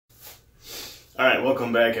Alright,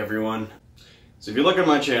 welcome back everyone. So if you look at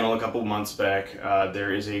my channel a couple months back,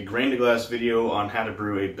 there is a grain to glass video on how to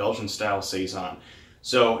brew a Belgian style Saison.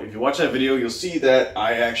 So if you watch that video, you'll see that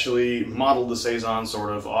I actually modeled the Saison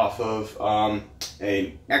sort of off of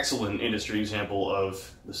an excellent industry example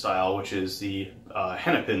of the style, which is the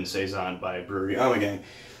Hennepin Saison by Brewery Ommegang.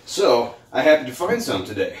 So I happened to find some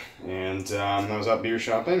today, and I was out beer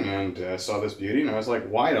shopping and saw this beauty, and I was like,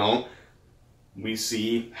 why don't we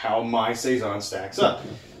see how my Saison stacks up?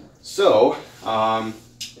 So I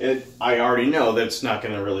already know that it's not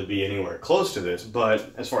going to really be anywhere close to this,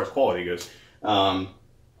 but as far as quality goes, but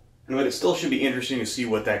it still should be interesting to see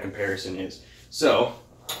what that comparison is. So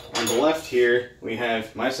on the left here we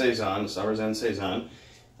have my Saison, Summer's End Saison.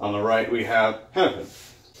 On the right we have Hennepin.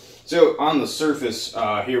 So on the surface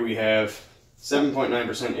here we have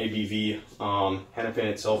 7.9% ABV. Hennepin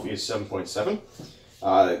itself is 7.7.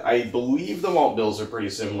 I believe the malt bills are pretty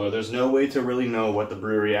similar. There's no way to really know what the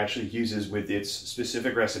brewery actually uses with its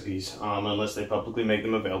specific recipes unless they publicly make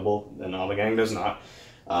them available, and Ommegang does not.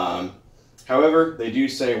 However, they do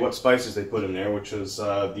say what spices they put in there, which is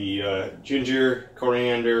the ginger,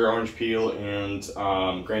 coriander, orange peel, and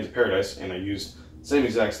grains of paradise, and I used the same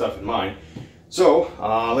exact stuff in mine. So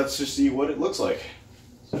let's just see what it looks like.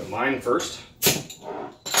 So mine first.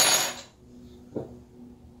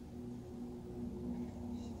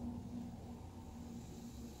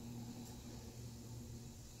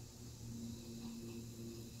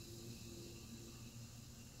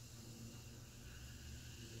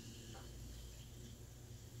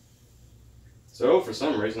 So, for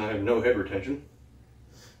some reason, I have no head retention.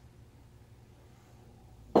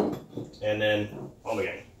 And then,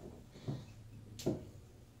 Ommegang.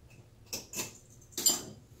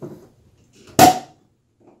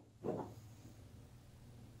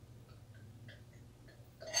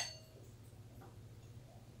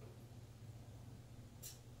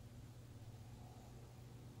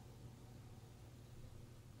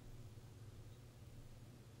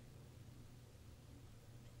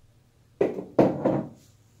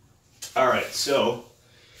 Alright, so,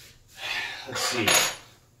 let's see.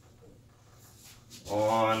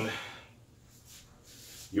 On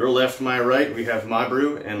your left, my right, we have my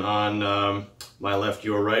brew, and on my left,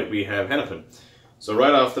 your right, we have Hennepin. So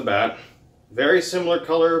right off the bat, very similar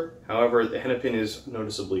color, however, the Hennepin is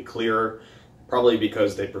noticeably clearer, probably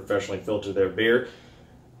because they professionally filter their beer.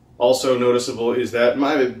 Also noticeable is that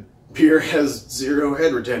my beer has zero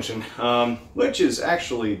head retention, which is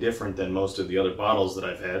actually different than most of the other bottles that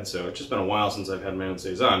I've had, so it's just been a while since I've had my own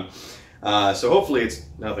Saison. So hopefully it's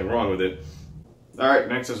nothing wrong with it. Alright,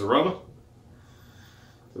 next is aroma.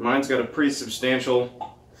 So mine's got a pretty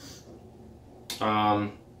substantial,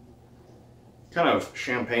 kind of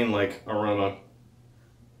champagne-like aroma.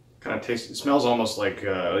 Kind of tastes, it smells almost like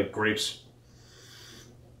grapes.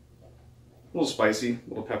 A little spicy, a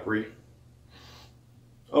little peppery.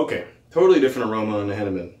 Okay, totally different aroma on the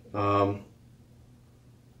Hennepin.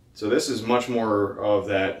 So this is much more of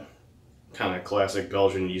that kind of classic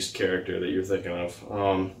Belgian yeast character that you're thinking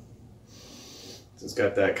of. It's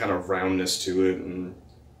got that kind of roundness to it, and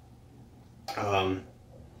kind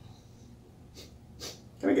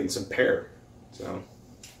of getting some pear. So,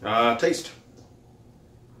 taste.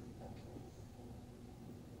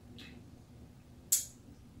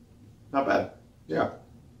 Not bad. Yeah.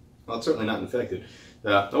 Well, it's certainly not infected.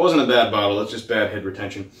 That wasn't a bad bottle, it's just bad head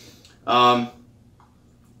retention.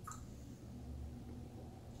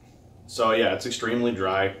 So yeah, it's extremely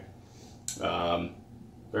dry.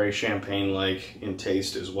 Very champagne-like in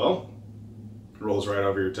taste as well. Rolls right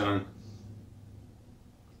over your tongue.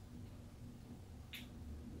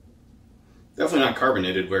 Definitely not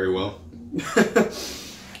carbonated very well.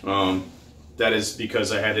 That is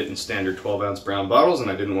because I had it in standard 12-ounce brown bottles and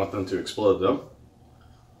I didn't want them to explode though.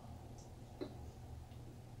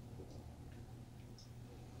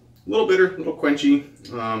 A little bitter, a little quenchy.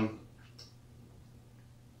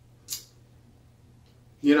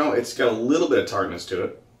 You know, it's got a little bit of tartness to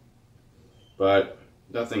it, but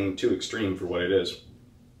nothing too extreme for what it is.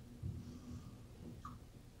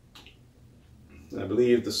 I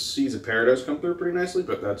believe the seeds of paradise come through pretty nicely,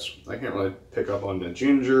 but I can't really pick up on the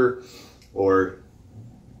ginger or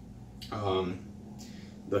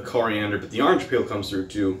the coriander, but the orange peel comes through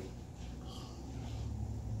too.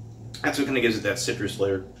 That's what kind of gives it that citrus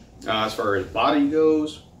flavor. As far as body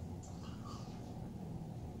goes,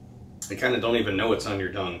 I kind of don't even know what's on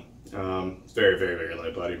your tongue. It's very, very, very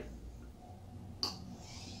light body.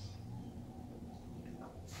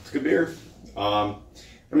 It's good beer. I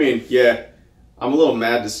mean, yeah, I'm a little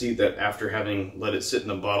mad to see that after having let it sit in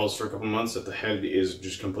the bottles for a couple months that the head is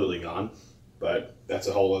just completely gone, but that's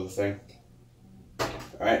a whole other thing.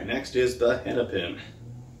 All right, next is the Hennepin.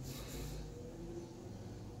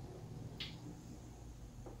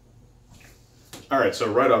 All right,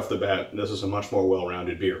 so right off the bat, this is a much more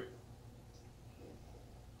well-rounded beer.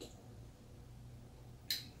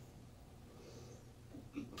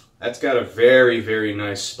 That's got a very, very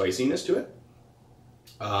nice spiciness to it.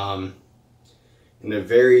 And a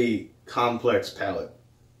very complex palate.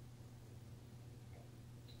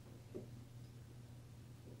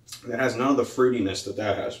 It has none of the fruitiness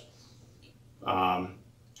that has.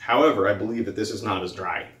 However, I believe that this is not as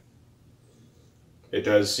dry. It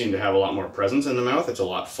does seem to have a lot more presence in the mouth. It's a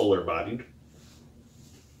lot fuller bodied.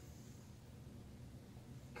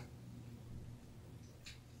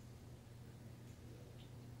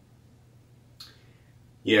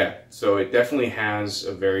 Yeah, so it definitely has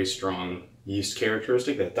a very strong yeast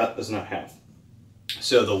characteristic that does not have.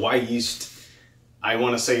 So the Y yeast, I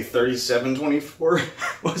want to say 3724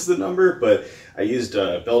 was the number, but I used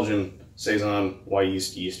Belgian Saison Y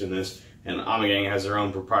yeast in this, and Ommegang has their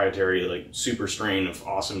own proprietary like super strain of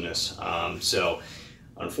awesomeness. So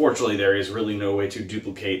unfortunately there is really no way to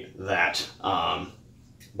duplicate that.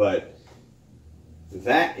 But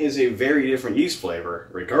that is a very different yeast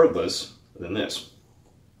flavor regardless than this.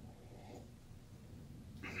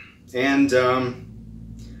 And, I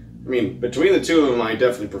mean, between the two of them, I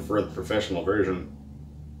definitely prefer the professional version.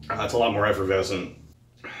 It's a lot more effervescent.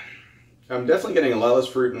 I'm definitely getting a lot less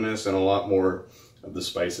fruitiness and a lot more of the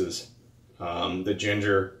spices. The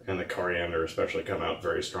ginger and the coriander especially come out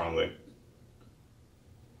very strongly.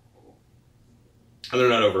 And they're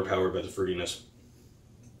not overpowered by the fruitiness.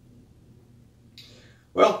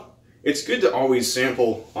 Well, it's good to always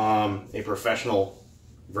sample a professional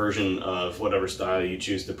version of whatever style you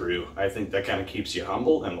choose to brew. I think that kind of keeps you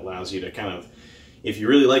humble and allows you to kind of, if you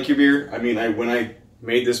really like your beer, I mean, when I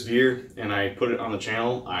made this beer and I put it on the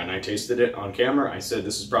channel and I tasted it on camera, I said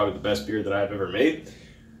this is probably the best beer that I've ever made.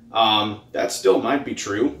 That still might be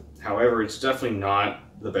true. However, it's definitely not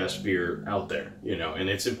the best beer out there, you know, and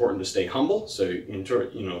it's important to stay humble. So enjoy,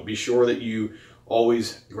 you know, be sure that you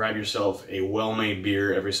always grab yourself a well-made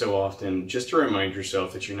beer every so often, just to remind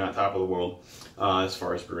yourself that you're not top of the world as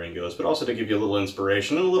far as brewing goes, but also to give you a little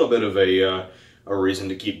inspiration and a little bit of a reason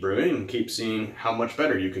to keep brewing and keep seeing how much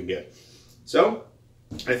better you can get. So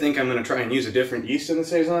I think I'm going to try and use a different yeast in the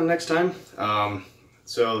Saison next time.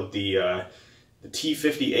 So the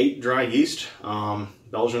T58 dry yeast,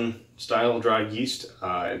 Belgian style dry yeast,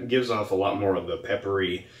 it gives off a lot more of the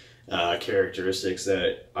peppery characteristics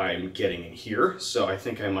that I'm getting in here. So I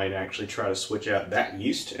think I might actually try to switch out that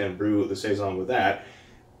yeast and brew the Saison with that.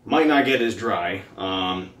 Might not get as dry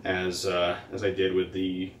as I did with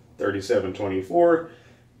the 3724,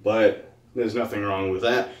 but there's nothing wrong with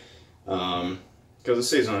that because the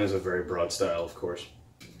Saison is a very broad style, of course.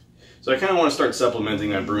 So I kind of want to start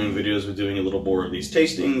supplementing my brewing videos with doing a little more of these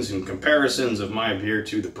tastings and comparisons of my beer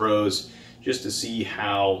to the pros, just to see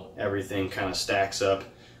how everything kind of stacks up,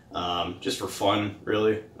 just for fun,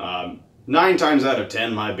 really. 9 times out of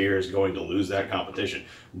 10, my beer is going to lose that competition,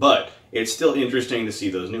 but it's still interesting to see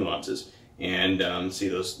those nuances and see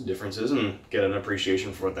those differences and get an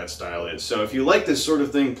appreciation for what that style is. So if you like this sort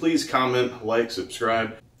of thing, please comment, like,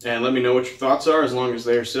 subscribe, and let me know what your thoughts are, as long as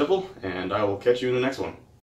they are civil, and I will catch you in the next one.